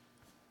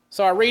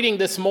So our reading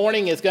this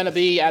morning is going to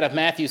be out of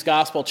Matthew's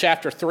Gospel,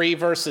 chapter 3,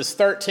 verses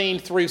 13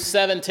 through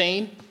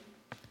 17.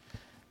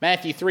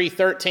 Matthew 3,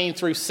 13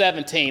 through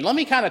 17. Let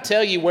me kind of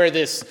tell you where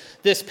this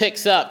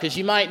picks up, because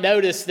you might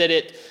notice that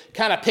it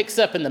kind of picks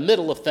up in the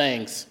middle of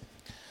things.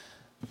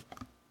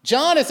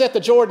 John is at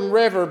the Jordan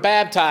River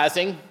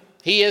baptizing.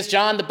 He is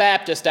John the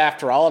Baptist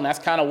after all, and that's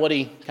kind of what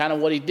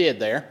he did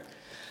there.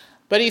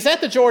 But he's at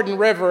the Jordan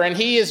River, and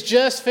he has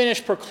just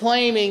finished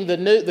proclaiming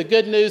the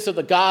good news of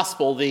the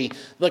gospel, the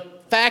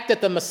fact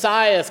that the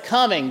Messiah is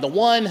coming, the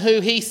one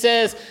who he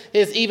says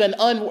is he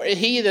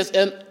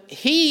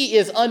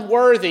is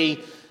unworthy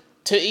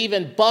to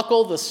even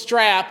buckle the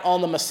strap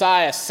on the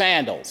Messiah's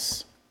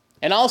sandals.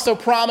 And also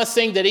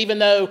promising that even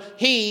though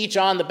he,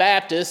 John the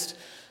Baptist,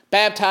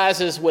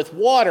 baptizes with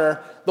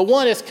water, the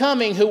one is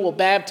coming who will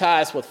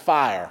baptize with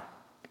fire.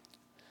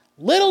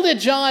 Little did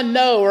John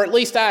know, or at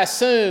least I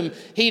assume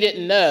he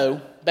didn't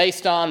know,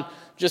 based on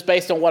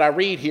what I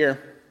read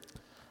here.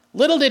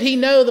 Little did he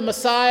know the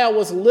Messiah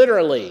was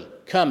literally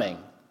coming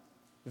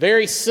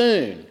very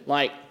soon,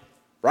 like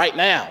right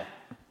now.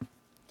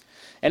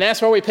 And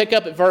that's where we pick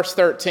up at verse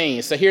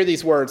 13. So hear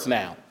these words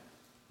now.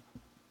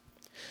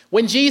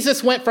 When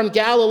Jesus went from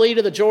Galilee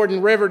to the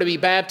Jordan River to be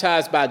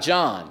baptized by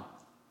John,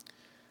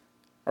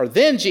 or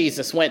then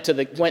Jesus went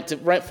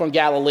from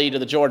Galilee to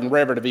the Jordan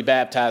River to be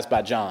baptized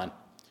by John.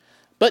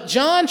 But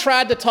John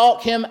tried to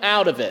talk him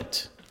out of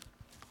it.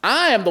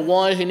 I am the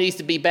one who needs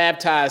to be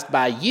baptized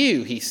by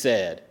you, he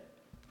said.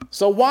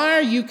 So why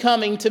are you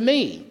coming to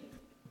me?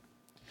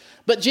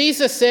 But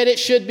Jesus said it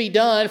should be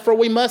done, for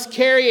we must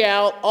carry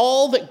out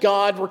all that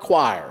God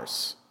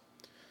requires.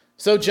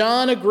 So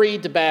John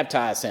agreed to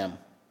baptize him.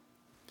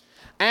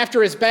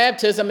 After his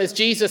baptism, as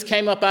Jesus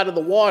came up out of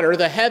the water,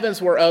 the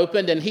heavens were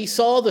opened, and he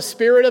saw the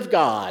Spirit of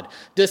God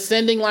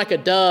descending like a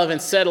dove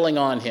and settling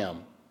on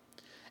him.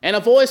 And a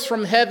voice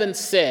from heaven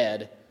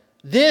said,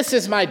 "This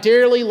is my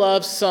dearly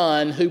loved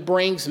Son, who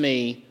brings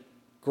me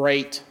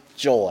great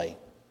joy."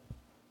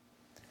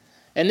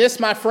 And this,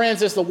 my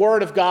friends, is the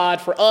word of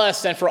God for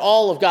us and for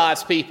all of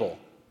God's people.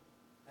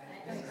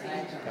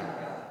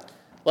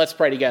 Let's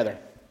pray together.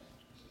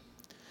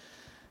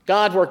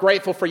 God, we're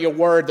grateful for your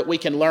word that we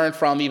can learn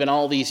from even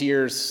all these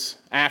years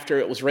after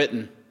it was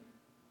written.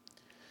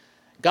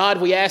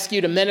 God, we ask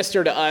you to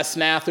minister to us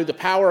now through the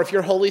power of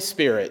your Holy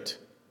Spirit,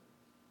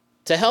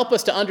 to help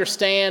us to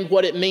understand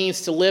what it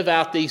means to live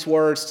out these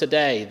words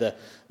today,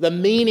 the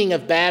meaning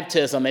of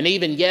baptism, and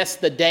even, yes,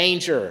 the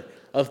danger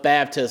of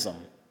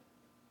baptism.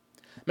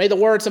 May the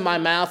words of my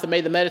mouth and may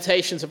the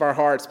meditations of our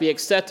hearts be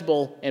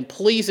acceptable and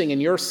pleasing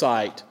in your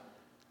sight,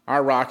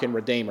 our rock and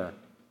redeemer.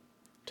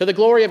 To the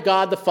glory of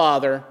God the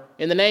Father,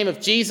 in the name of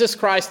Jesus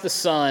Christ the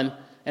Son,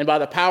 and by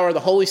the power of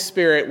the Holy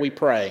Spirit we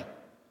pray.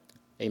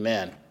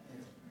 Amen.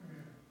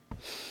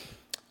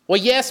 Well,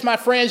 yes, my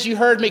friends, you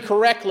heard me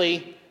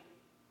correctly.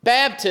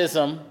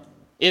 Baptism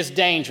is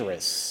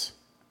dangerous.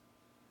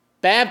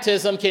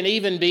 Baptism can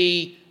even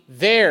be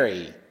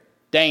very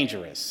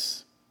dangerous.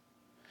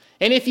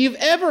 And if you've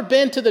ever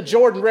been to the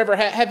Jordan River,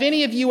 have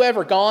any of you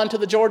ever gone to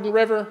the Jordan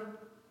River?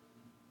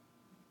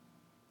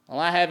 Well,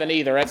 I haven't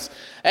either.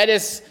 That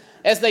is,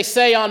 as they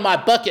say, on my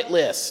bucket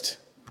list.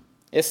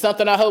 It's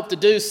something I hope to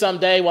do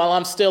someday while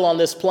I'm still on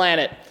this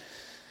planet.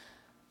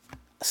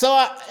 So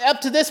up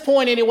to this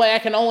point anyway, I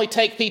can only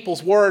take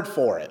people's word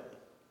for it.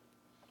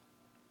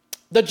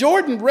 The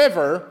Jordan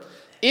River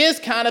is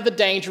kind of a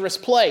dangerous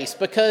place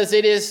because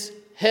it is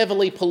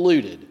heavily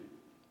polluted.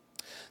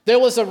 There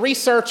was a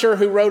researcher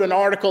who wrote an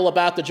article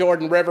about the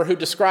Jordan River who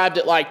described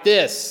it like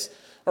this,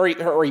 or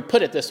he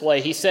put it this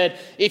way. He said,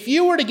 if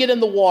you were to get in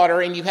the water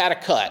and you had a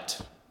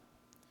cut,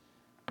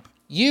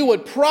 you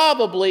would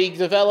probably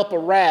develop a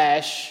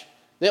rash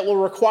that will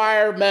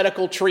require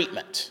medical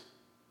treatment.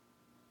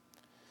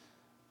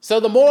 So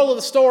the moral of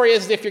the story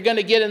is if you're going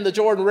to get in the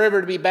Jordan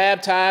River to be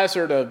baptized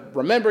or to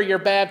remember your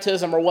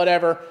baptism or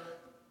whatever,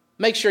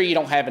 make sure you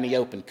don't have any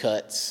open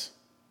cuts.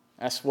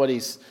 That's what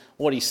he's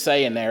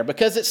saying there,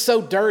 because it's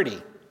so dirty.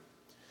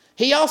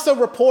 He also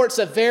reports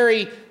a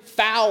very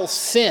foul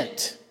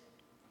scent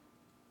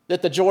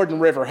that the Jordan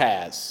River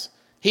has.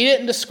 He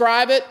didn't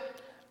describe it.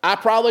 I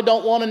probably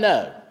don't want to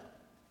know.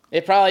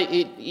 It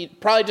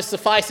probably just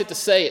suffice it to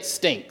say it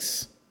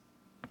stinks.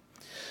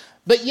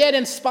 But yet,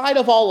 in spite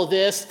of all of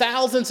this,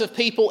 thousands of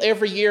people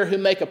every year who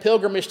make a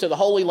pilgrimage to the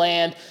Holy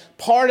Land,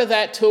 part of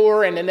that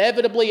tour, and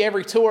inevitably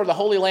every tour of the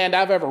Holy Land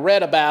I've ever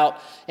read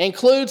about,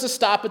 includes a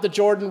stop at the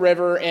Jordan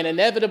River, and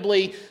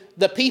inevitably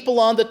the people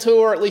on the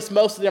tour, at least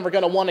most of them, are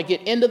going to want to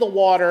get into the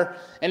water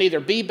and either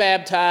be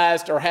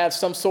baptized or have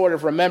some sort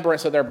of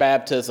remembrance of their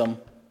baptism.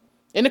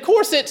 And of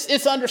course,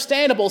 it's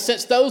understandable,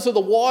 since those are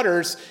the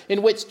waters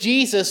in which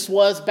Jesus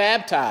was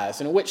baptized,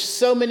 and in which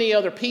so many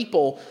other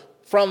people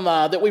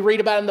that we read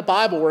about in the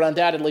Bible were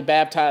undoubtedly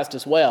baptized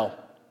as well.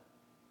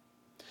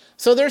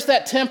 So there's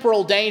that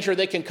temporal danger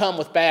that can come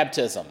with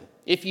baptism.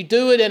 If you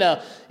do it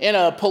in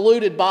a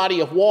polluted body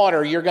of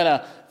water, you're going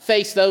to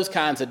face those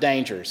kinds of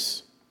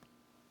dangers.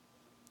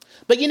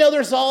 But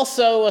there's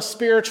also a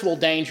spiritual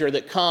danger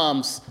that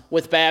comes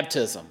with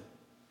baptism.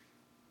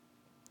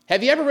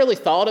 Have you ever really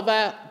thought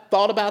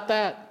about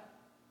that?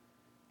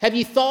 Have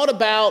you thought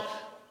about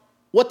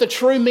what the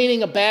true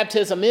meaning of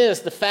baptism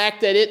is? The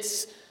fact that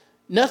it's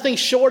nothing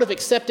short of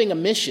accepting a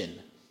mission.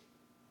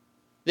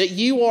 That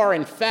you are,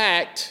 in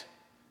fact,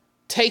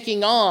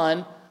 taking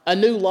on a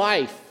new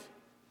life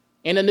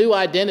and a new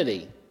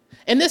identity.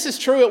 And this is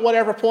true at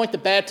whatever point the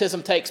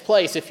baptism takes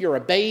place. If you're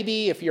a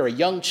baby, if you're a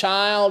young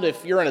child,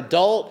 if you're an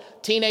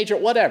adult, teenager,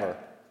 whatever.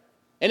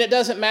 And it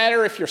doesn't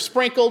matter if you're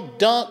sprinkled,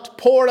 dunked,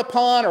 poured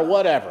upon, or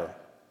whatever.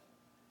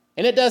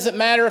 And it doesn't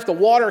matter if the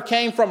water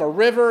came from a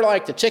river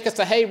like the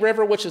Chickasahee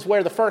River, which is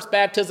where the first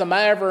baptism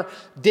I ever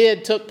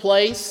did took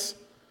place,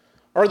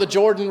 or the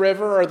Jordan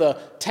River, or the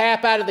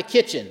tap out of the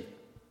kitchen.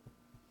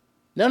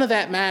 None of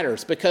that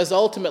matters, because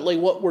ultimately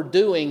what we're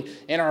doing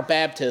in our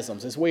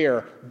baptisms is we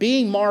are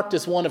being marked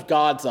as one of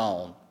God's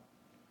own.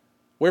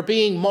 We're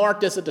being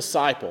marked as a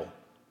disciple.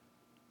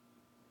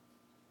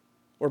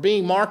 We're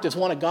being marked as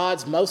one of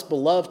God's most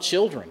beloved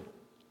children.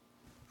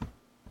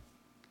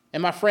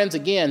 And my friends,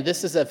 again,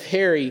 this is a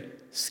very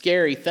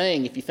scary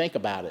thing if you think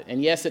about it.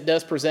 And yes, it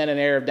does present an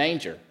air of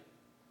danger.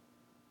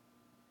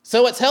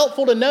 So it's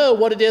helpful to know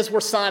what it is we're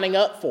signing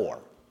up for.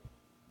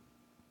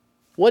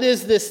 What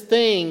is this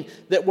thing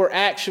that we're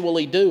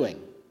actually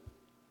doing?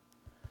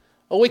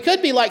 Well, we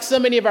could be like so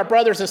many of our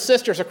brothers and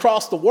sisters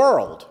across the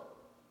world.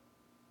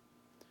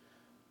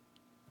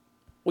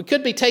 We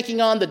could be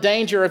taking on the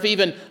danger of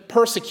even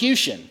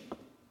persecution.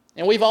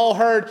 And we've all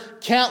heard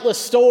countless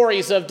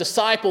stories of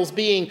disciples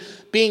being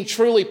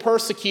truly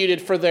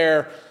persecuted for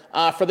their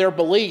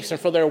beliefs and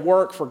for their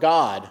work for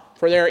God,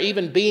 for their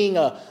even being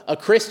a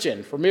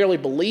Christian, for merely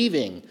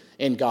believing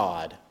in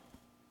God.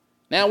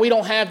 Now, we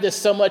don't have this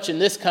so much in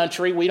this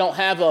country. We don't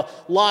have a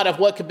lot of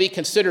what could be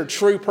considered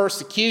true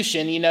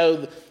persecution,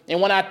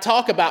 And when I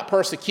talk about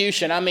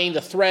persecution, I mean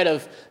the threat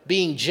of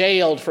being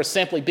jailed for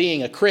simply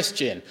being a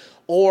Christian,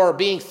 or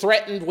being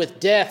threatened with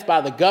death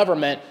by the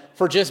government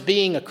for just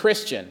being a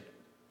Christian.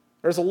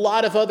 There's a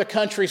lot of other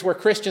countries where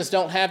Christians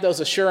don't have those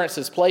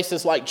assurances.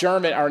 Places like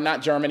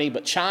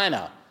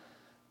China.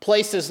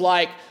 Places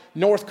like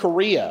North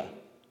Korea.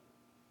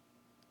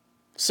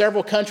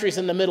 Several countries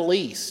in the Middle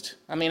East.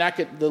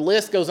 The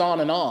list goes on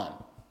and on.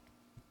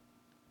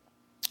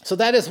 So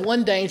that is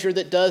one danger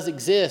that does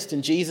exist,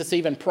 and Jesus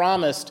even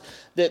promised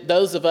that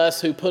those of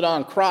us who put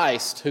on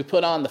Christ, who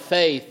put on the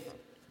faith,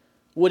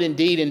 would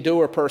indeed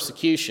endure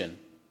persecution.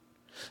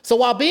 So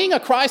while being a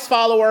Christ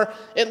follower,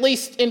 at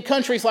least in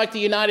countries like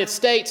the United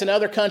States and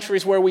other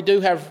countries where we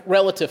do have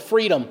relative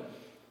freedom,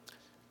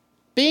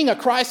 being a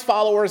Christ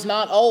follower is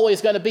not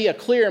always going to be a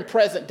clear and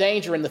present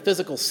danger in the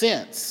physical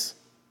sense.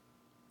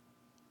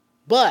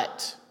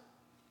 But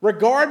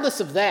regardless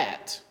of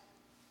that,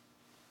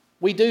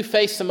 we do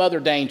face some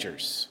other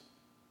dangers.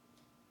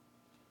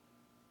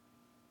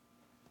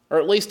 Or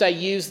at least I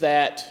use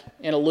that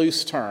in a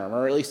loose term,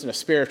 or at least in a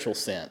spiritual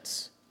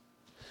sense.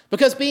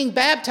 Because being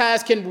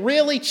baptized can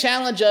really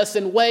challenge us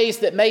in ways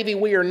that maybe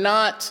we are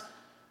not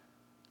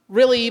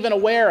really even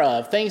aware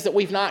of, things that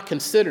we've not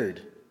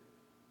considered.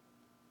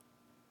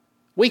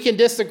 We can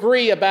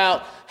disagree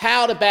about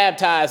how to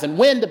baptize and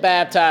when to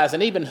baptize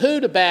and even who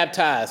to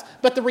baptize.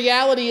 But the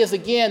reality is,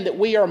 again, that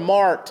we are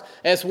marked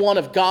as one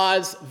of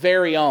God's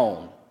very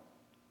own.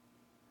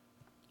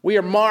 We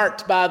are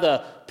marked by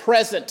the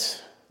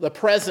presence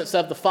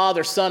of the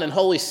Father, Son, and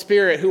Holy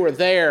Spirit who are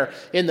there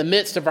in the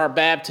midst of our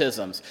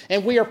baptisms.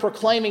 And we are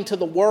proclaiming to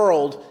the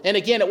world, and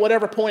again, at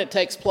whatever point it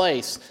takes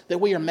place, that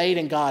we are made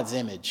in God's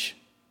image.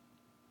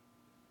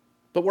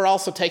 But we're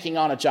also taking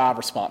on a job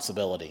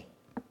responsibility.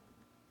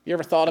 You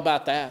ever thought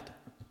about that?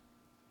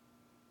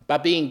 By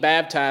being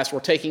baptized, we're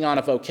taking on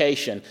a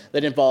vocation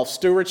that involves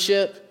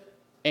stewardship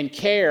and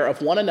care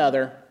of one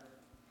another,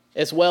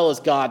 as well as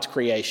God's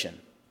creation.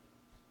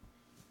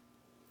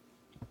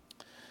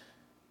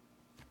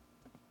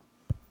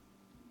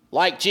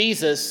 Like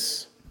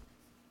Jesus,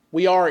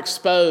 we are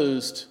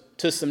exposed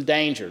to some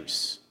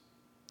dangers.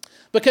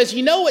 Because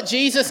you know what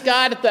Jesus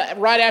got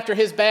right after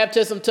his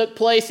baptism took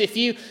place? If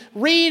you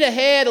read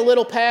ahead a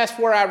little past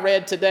where I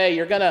read today,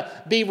 you're going to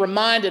be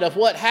reminded of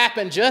what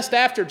happened just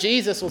after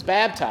Jesus was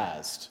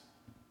baptized.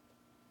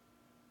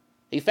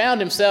 He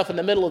found himself in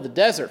the middle of the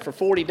desert for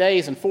 40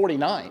 days and 40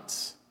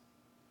 nights.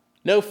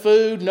 No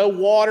food, no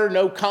water,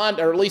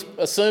 or at least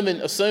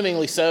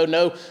assumingly so,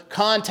 no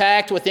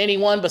contact with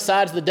anyone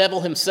besides the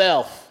devil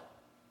himself.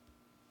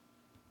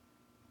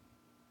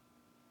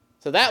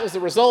 So that was the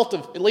result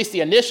of, at least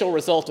the initial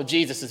result of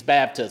Jesus'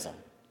 baptism.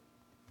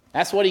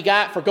 That's what he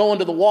got for going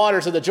to the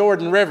waters of the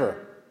Jordan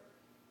River.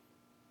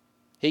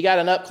 He got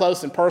an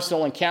up-close and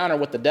personal encounter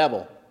with the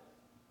devil.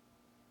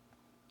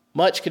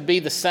 Much could be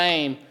the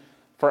same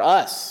for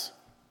us.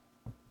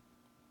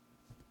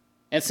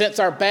 And since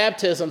our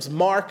baptisms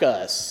mark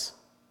us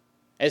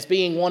as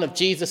being one of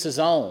Jesus'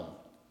 own,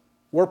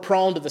 we're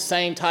prone to the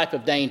same type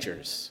of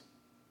dangers.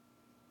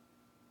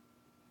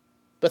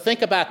 But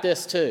think about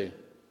this too.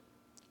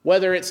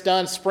 Whether it's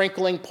done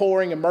sprinkling,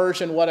 pouring,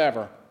 immersion,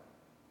 whatever,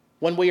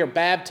 when we are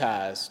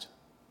baptized,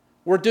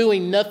 we're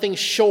doing nothing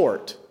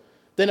short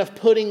than of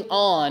putting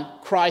on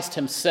Christ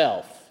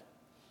himself.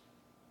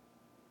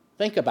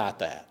 Think about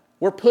that.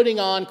 We're putting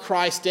on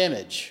Christ's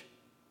image.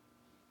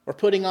 We're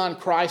putting on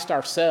Christ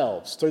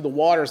ourselves through the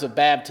waters of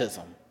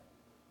baptism.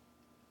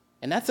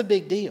 And that's a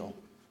big deal.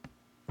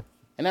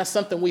 And that's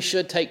something we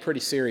should take pretty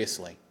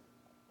seriously.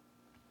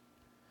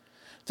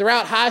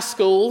 Throughout high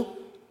school,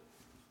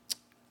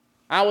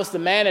 I was the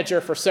manager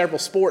for several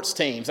sports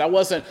teams. I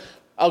wasn't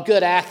a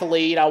good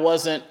athlete. I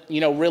wasn't,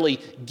 really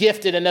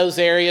gifted in those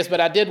areas, but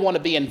I did want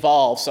to be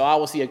involved. So I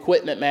was the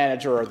equipment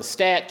manager or the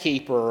stat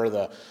keeper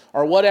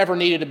or whatever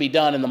needed to be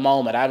done in the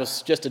moment. I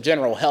was just a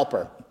general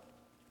helper.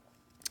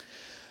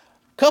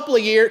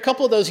 A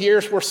couple of those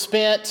years were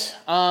spent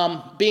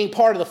being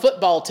part of the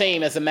football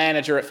team as a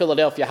manager at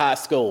Philadelphia High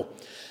School.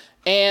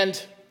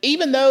 And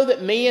even though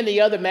that me and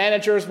the other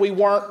managers, we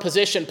weren't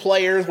position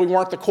players, we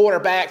weren't the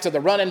quarterbacks or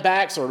the running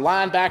backs or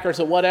linebackers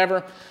or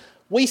whatever,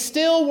 we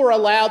still were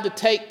allowed to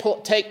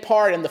take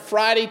part in the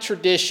Friday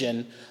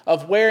tradition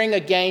of wearing a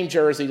game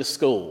jersey to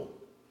school.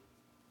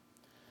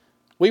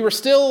 We were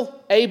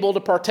still able to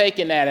partake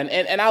in that,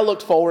 and I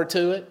looked forward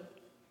to it.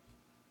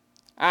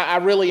 I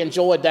really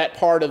enjoyed that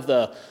part of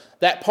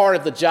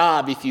the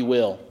job, if you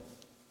will.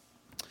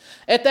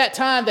 At that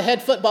time, the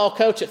head football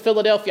coach at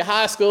Philadelphia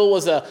High School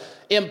was an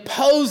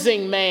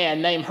imposing man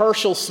named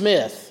Herschel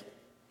Smith.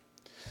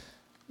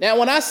 Now,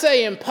 when I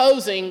say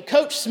imposing,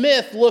 Coach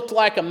Smith looked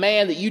like a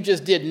man that you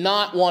just did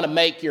not want to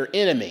make your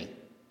enemy.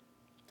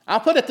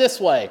 I'll put it this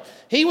way.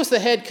 He was the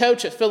head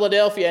coach at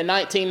Philadelphia in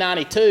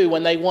 1992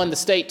 when they won the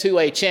state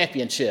 2A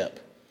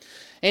championship.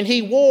 And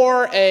he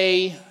wore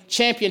a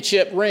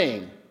championship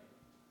ring.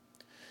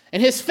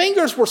 And his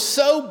fingers were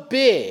so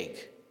big,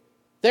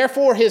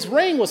 therefore his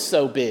ring was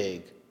so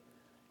big,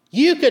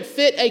 you could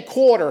fit a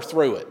quarter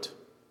through it.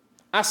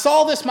 I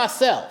saw this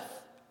myself.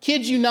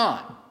 Kid you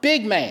not.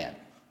 Big man.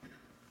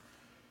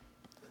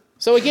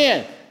 So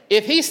again,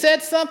 if he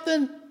said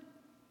something,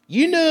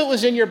 you knew it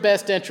was in your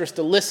best interest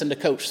to listen to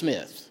Coach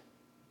Smith.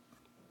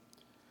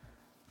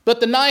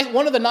 But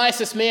one of the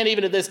nicest men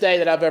even to this day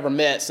that I've ever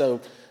met, so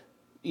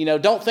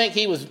don't think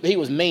he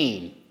was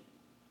mean.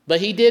 But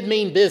he did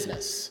mean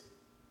business.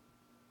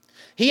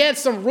 He had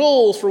some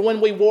rules for when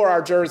we wore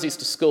our jerseys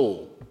to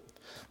school.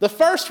 The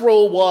first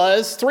rule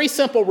was, 3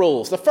 simple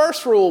rules. The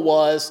first rule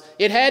was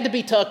it had to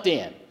be tucked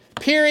in.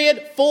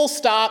 Period, full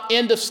stop,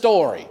 end of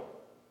story.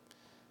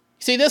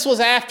 See, this was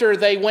after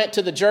they went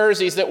to the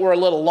jerseys that were a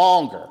little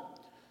longer.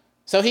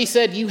 So he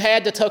said you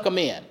had to tuck them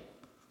in.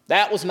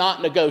 That was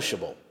not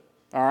negotiable.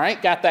 All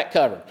right, got that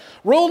covered.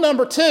 Rule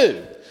number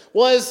 2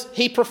 was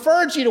he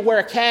preferred you to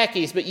wear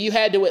khakis, but you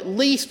had to at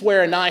least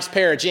wear a nice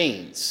pair of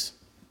jeans.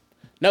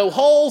 No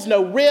holes,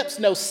 no rips,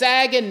 no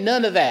sagging,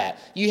 none of that.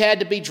 You had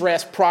to be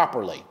dressed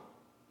properly.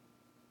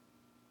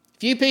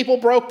 Few people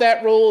broke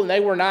that rule, and they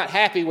were not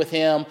happy with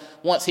him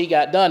once he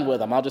got done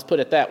with them. I'll just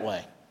put it that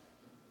way.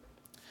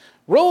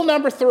 Rule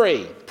number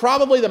 3,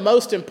 probably the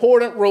most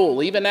important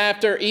rule, even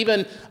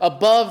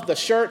above the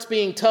shirts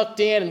being tucked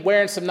in and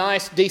wearing some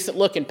nice,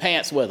 decent-looking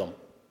pants with them.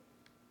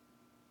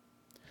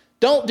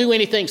 Don't do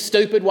anything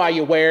stupid while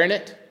you're wearing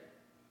it.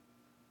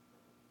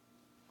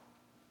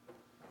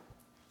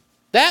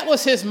 That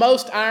was his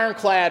most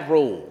ironclad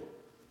rule.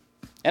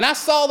 And I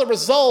saw the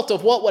result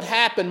of what would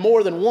happen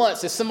more than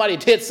once if somebody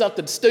did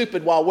something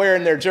stupid while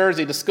wearing their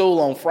jersey to school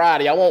on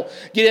Friday. I won't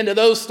get into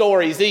those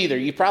stories either.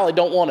 You probably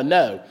don't want to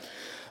know.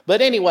 But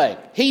anyway,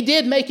 he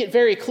did make it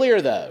very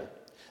clear, though,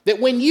 that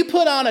when you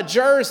put on a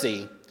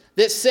jersey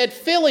that said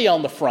Philly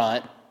on the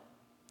front,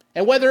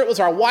 and whether it was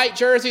our white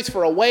jerseys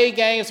for away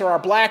games or our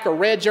black or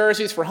red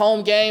jerseys for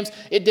home games,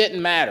 it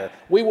didn't matter.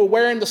 We were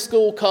wearing the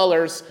school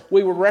colors.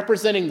 We were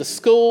representing the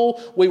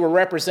school. We were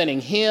representing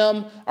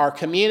him, our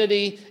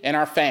community, and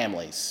our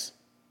families.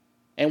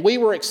 And we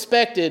were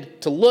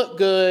expected to look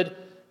good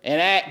and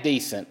act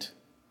decent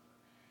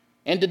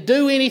and to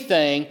do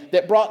anything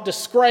that brought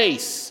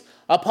disgrace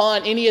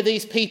upon any of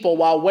these people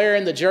while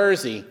wearing the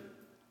jersey.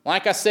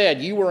 Like I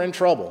said, you were in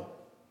trouble.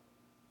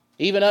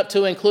 Even up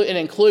to and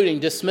including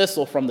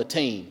dismissal from the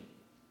team.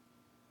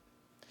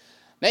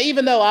 Now,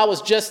 even though I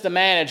was just the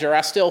manager,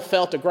 I still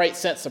felt a great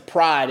sense of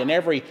pride. And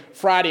every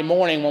Friday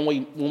morning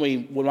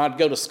when I'd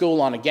go to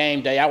school on a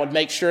game day, I would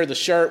make sure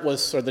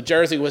the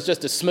jersey was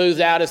just as smooth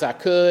out as I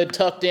could,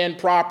 tucked in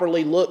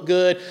properly, looked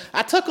good.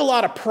 I took a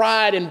lot of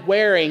pride in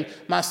wearing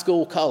my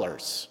school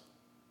colors.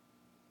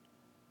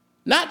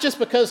 Not just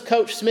because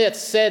Coach Smith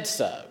said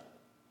so,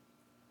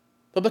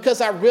 but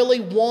because I really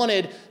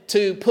wanted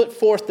to put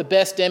forth the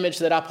best image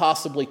that I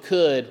possibly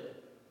could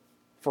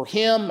for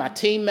him, my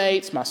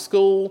teammates, my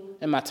school,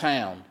 and my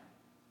town.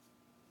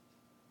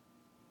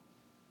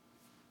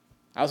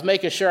 I was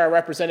making sure I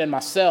represented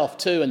myself,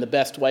 too, in the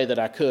best way that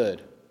I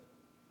could.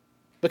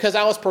 Because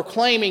I was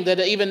proclaiming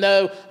that even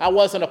though I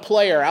wasn't a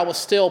player, I was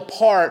still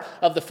part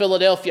of the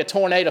Philadelphia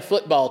Tornado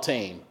football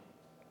team.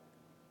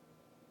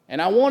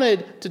 And I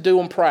wanted to do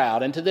them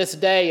proud. And to this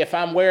day, if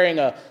I'm wearing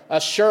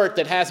a shirt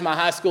that has my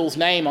high school's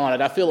name on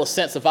it, I feel a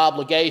sense of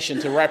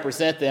obligation to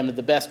represent them in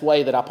the best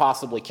way that I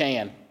possibly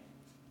can.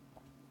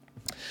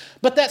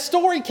 But that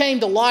story came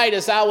to light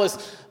as I was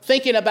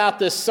thinking about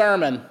this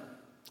sermon.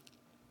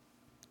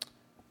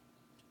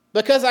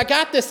 Because I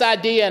got this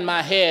idea in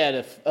my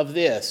head of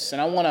this,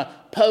 and I want to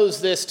pose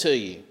this to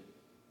you.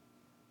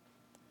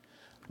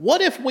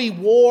 What if we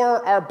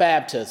wore our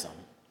baptism?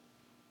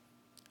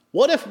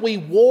 What if we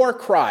wore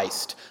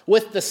Christ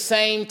with the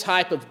same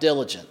type of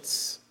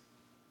diligence?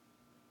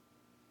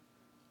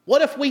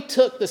 What if we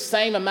took the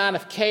same amount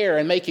of care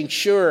in making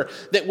sure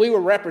that we were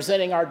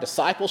representing our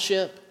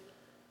discipleship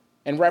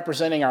and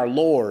representing our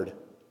Lord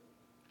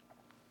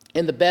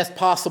in the best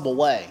possible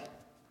way?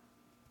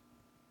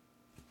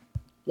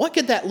 What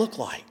could that look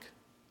like?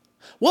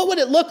 What would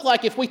it look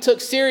like if we took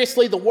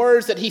seriously the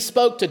words that he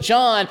spoke to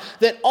John,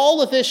 that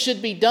all of this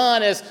should be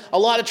done, as a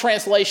lot of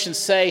translations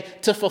say,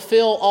 to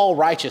fulfill all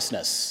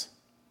righteousness?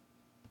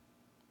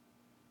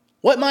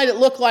 What might it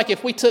look like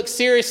if we took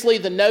seriously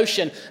the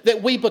notion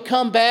that we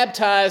become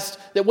baptized,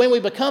 that when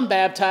we become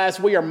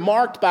baptized, we are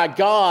marked by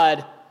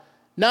God,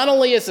 not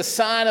only as a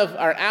sign of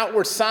our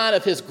outward sign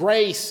of his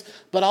grace,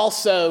 but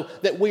also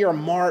that we are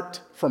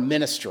marked for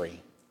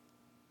ministry?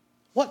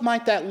 What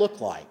might that look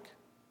like?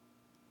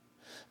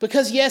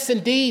 Because yes,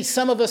 indeed,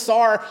 some of us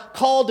are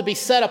called to be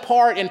set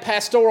apart in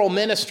pastoral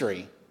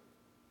ministry.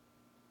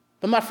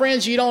 But my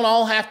friends, you don't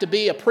all have to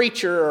be a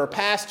preacher or a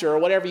pastor or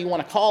whatever you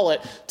want to call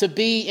it to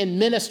be in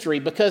ministry,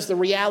 because the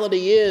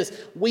reality is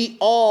we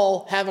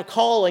all have a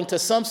calling to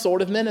some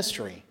sort of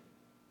ministry.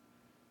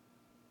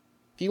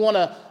 If you want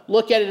to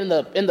look at it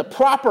in the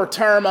proper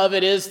term of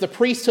it, is the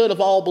priesthood of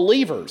all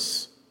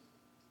believers.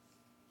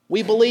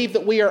 We believe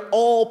that we are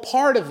all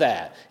part of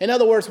that. In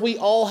other words, we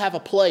all have a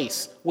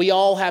place. We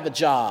all have a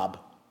job.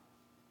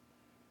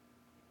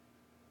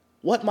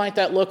 What might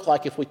that look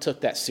like if we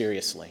took that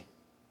seriously?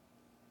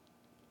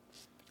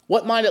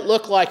 What might it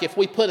look like if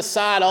we put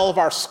aside all of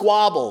our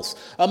squabbles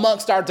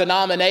amongst our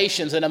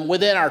denominations and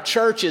within our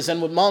churches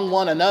and among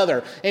one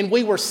another, and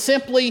we were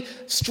simply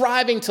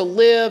striving to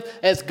live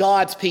as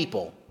God's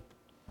people?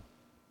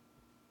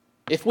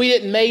 If we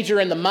didn't major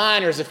in the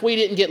minors, if we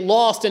didn't get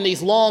lost in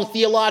these long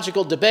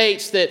theological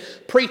debates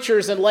that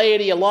preachers and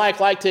laity alike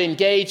like to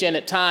engage in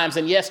at times,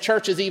 and yes,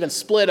 churches even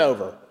split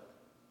over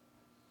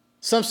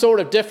some sort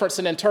of difference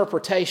in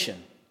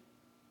interpretation.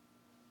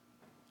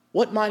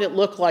 What might it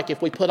look like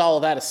if we put all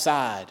of that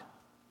aside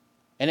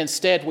and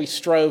instead we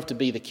strove to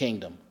be the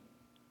kingdom?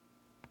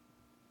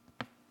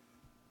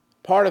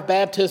 Part of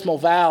baptismal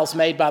vows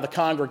made by the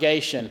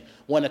congregation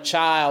when a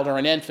child or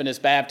an infant is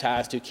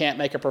baptized who can't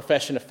make a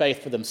profession of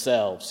faith for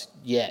themselves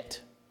yet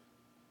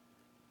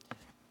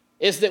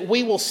is that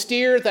we will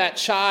steer that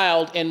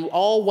child in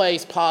all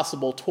ways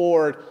possible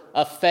toward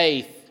a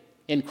faith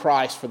in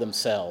Christ for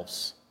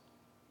themselves,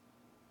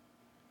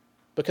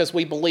 because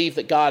we believe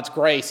that God's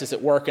grace is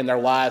at work in their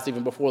lives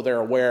even before they're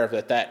aware of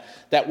it,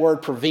 that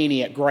word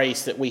prevenient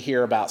grace that we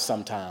hear about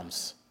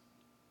sometimes.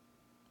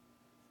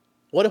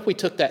 What if we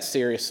took that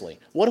seriously?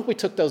 What if we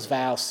took those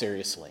vows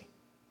seriously?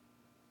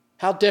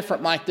 How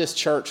different might this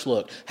church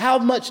look? How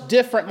much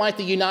different might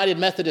the United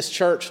Methodist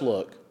Church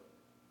look?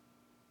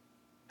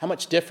 How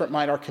much different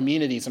might our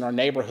communities and our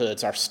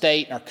neighborhoods, our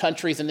state, our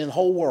countries, and in the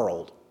whole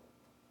world?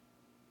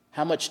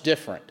 How much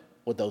different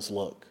would those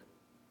look?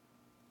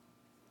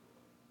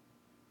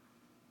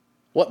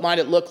 What might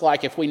it look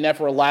like if we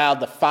never allowed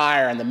the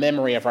fire and the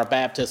memory of our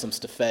baptisms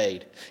to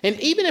fade? And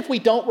even if we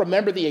don't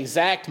remember the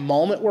exact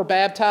moment we're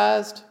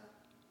baptized,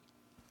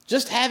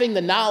 just having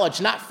the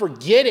knowledge, not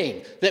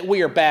forgetting that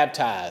we are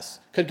baptized,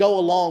 could go a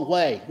long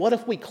way. What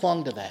if we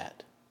clung to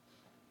that?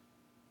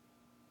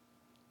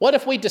 What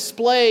if we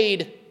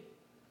displayed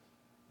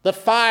the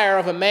fire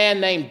of a man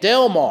named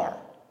Delmar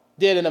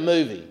did in a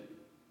movie?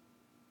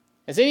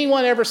 Has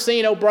anyone ever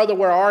seen Oh Brother,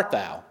 Where Art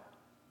Thou?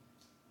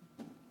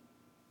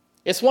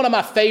 It's one of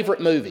my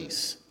favorite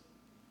movies.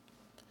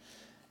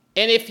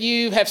 And if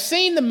you have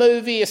seen the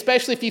movie,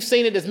 especially if you've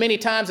seen it as many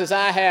times as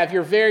I have,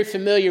 you're very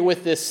familiar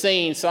with this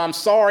scene. So I'm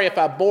sorry if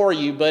I bore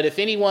you, but if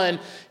anyone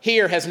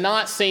here has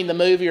not seen the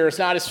movie or is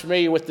not as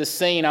familiar with this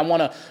scene, I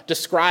want to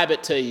describe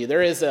it to you.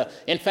 There is,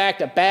 in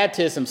fact, a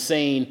baptism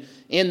scene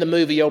in the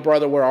movie, Oh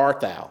Brother, Where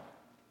Art Thou?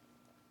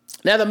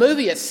 Now, the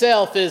movie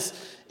itself is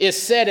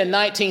set in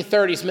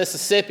 1930s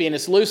Mississippi, and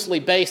it's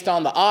loosely based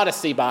on the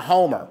Odyssey by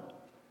Homer.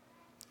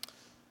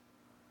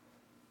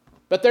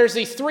 But there's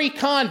these three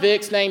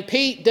convicts named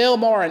Pete,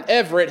 Delmar, and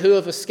Everett who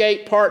have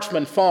escaped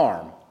Parchman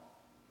Farm.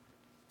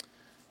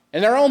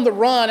 And they're on the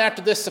run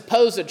after this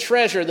supposed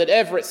treasure that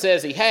Everett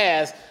says he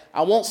has.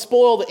 I won't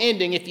spoil the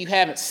ending if you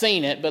haven't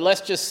seen it, but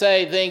let's just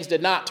say things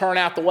did not turn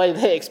out the way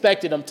they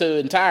expected them to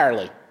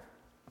entirely.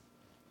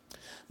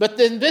 But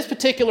in this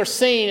particular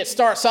scene, it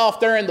starts off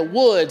there in the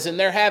woods, and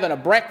they're having a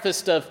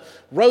breakfast of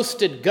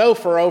roasted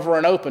gopher over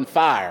an open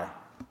fire.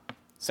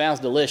 Sounds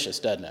delicious,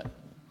 doesn't it?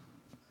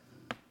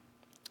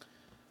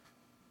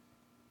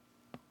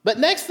 But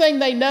next thing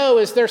they know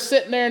is they're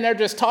sitting there and they're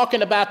just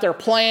talking about their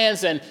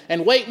plans and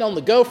waiting on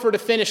the gopher to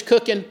finish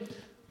cooking.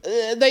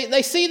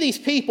 They see these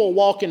people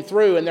walking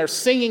through and they're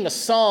singing a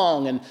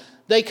song, and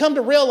they come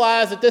to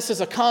realize that this is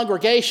a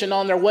congregation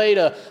on their way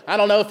to, I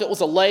don't know if it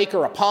was a lake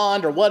or a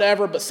pond or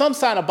whatever, but some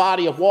kind of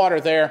body of water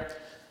there.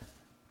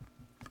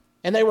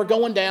 And they were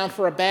going down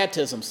for a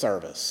baptism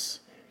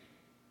service.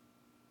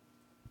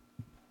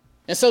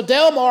 And so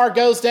Delmar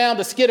goes down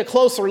to get a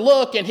closer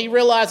look, and he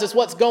realizes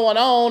what's going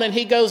on, and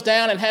he goes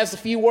down and has a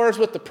few words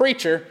with the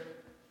preacher.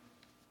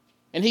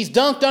 And he's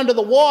dunked under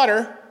the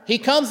water. He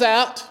comes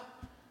out,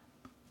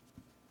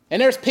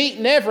 and there's Pete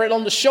and Everett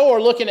on the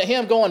shore looking at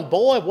him going,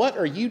 "Boy, what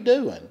are you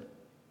doing?"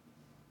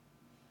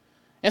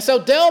 And so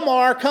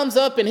Delmar comes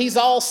up, and he's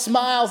all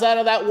smiles out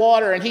of that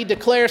water, and he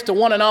declares to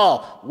one and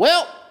all,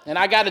 "Well," and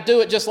I got to do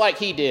it just like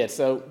he did,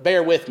 so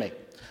bear with me.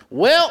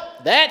 "Well,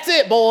 that's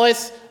it,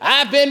 boys.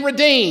 I've been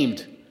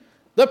redeemed.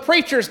 The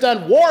preacher's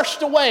done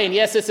washed away," and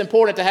yes, it's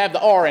important to have the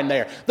R in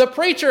there. "The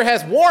preacher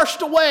has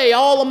washed away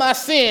all of my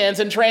sins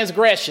and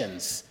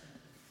transgressions.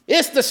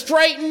 It's the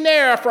straight and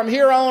narrow from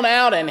here on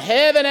out, and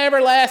heaven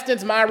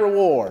everlasting's my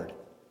reward."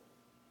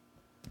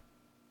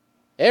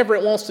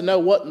 Everett wants to know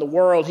what in the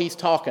world he's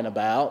talking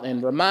about,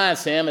 and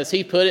reminds him, as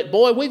he put it,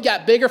 "Boy, we've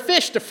got bigger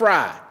fish to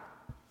fry."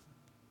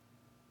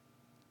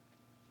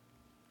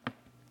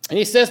 And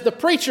he says, "The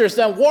preacher has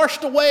done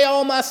washed away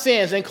all my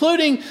sins,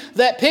 including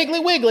that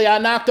Piggly Wiggly I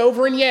knocked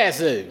over in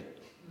Yazoo."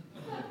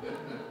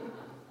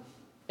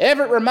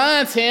 Everett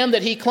reminds him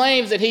that he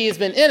claims that he has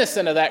been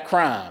innocent of that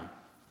crime.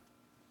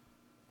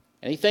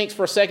 And he thinks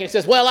for a second. He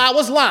says, "Well, I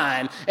was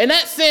lying, and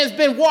that sin's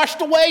been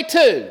washed away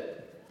too.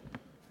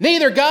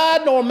 Neither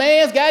God nor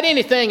man's got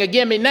anything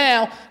against me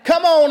now.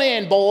 Come on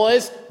in,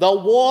 boys. The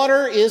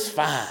water is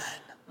fine."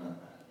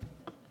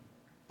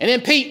 And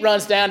then Pete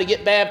runs down to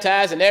get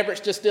baptized, and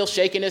Everett's just still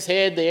shaking his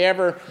head, the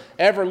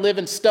ever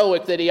living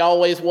stoic that he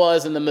always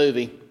was in the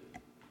movie.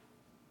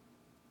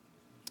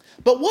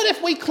 But what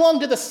if we clung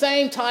to the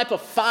same type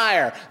of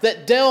fire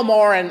that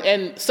Delmar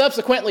and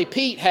subsequently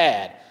Pete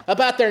had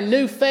about their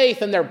new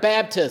faith and their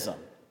baptism?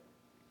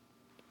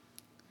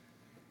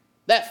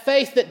 That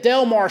faith that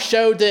Delmar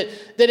showed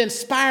that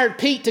inspired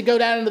Pete to go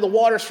down into the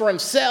waters for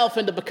himself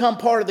and to become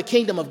part of the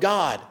kingdom of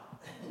God.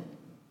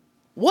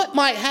 What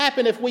might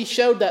happen if we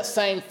showed that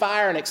same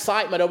fire and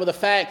excitement over the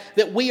fact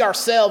that we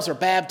ourselves are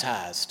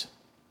baptized?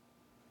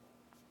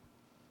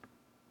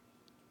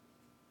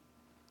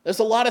 There's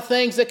a lot of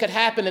things that could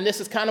happen, and this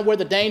is kind of where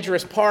the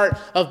dangerous part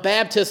of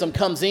baptism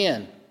comes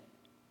in.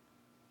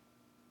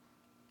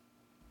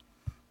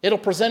 It'll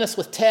present us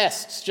with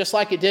tests, just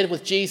like it did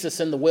with Jesus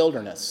in the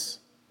wilderness.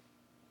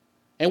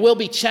 And we'll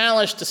be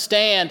challenged to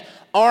stand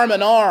arm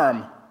in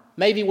arm,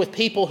 maybe with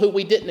people who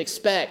we didn't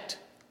expect,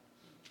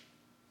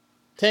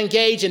 to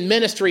engage in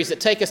ministries that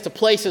take us to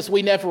places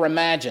we never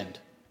imagined,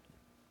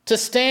 to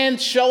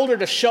stand shoulder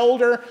to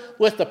shoulder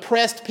with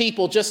oppressed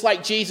people, just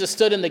like Jesus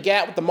stood in the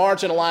gap with the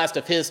marginalized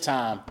of his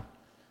time.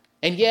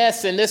 And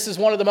yes, and this is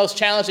one of the most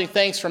challenging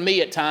things for me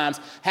at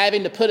times,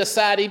 having to put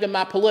aside even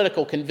my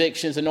political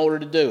convictions in order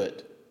to do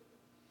it,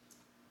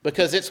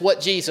 because it's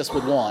what Jesus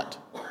would want.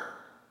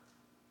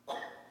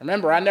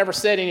 Remember, I never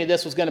said any of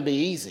this was going to be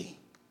easy.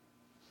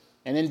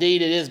 And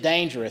indeed, it is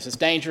dangerous. It's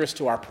dangerous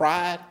to our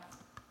pride,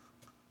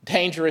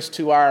 dangerous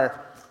to our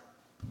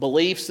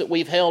beliefs that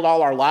we've held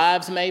all our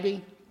lives,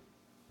 maybe.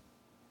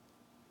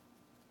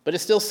 But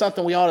it's still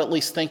something we ought to at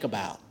least think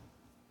about.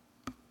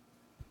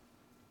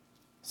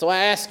 So I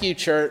ask you,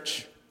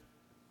 church,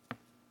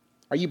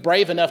 are you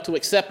brave enough to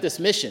accept this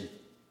mission?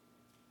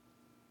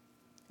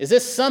 Is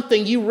this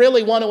something you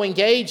really want to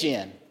engage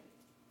in?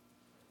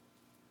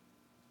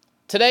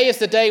 Today is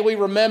the day we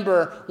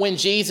remember when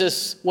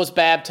Jesus was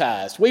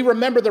baptized. We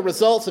remember the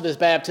results of his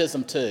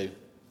baptism too.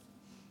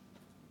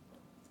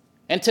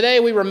 And today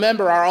we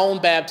remember our own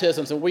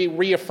baptisms, and we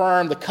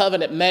reaffirm the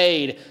covenant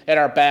made at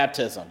our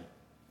baptism.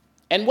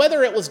 And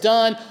whether it was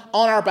done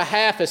on our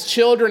behalf as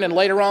children and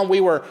later on we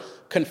were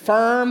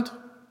confirmed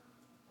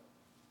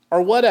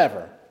or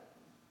whatever,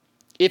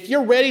 if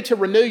you're ready to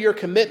renew your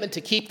commitment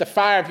to keep the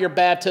fire of your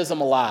baptism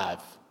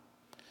alive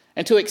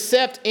and to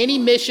accept any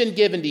mission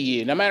given to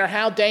you, no matter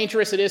how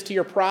dangerous it is to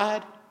your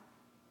pride,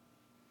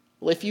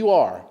 well, if you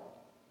are,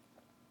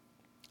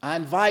 I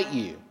invite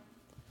you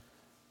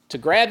to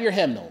grab your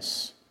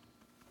hymnals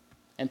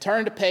and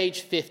turn to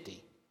page 50.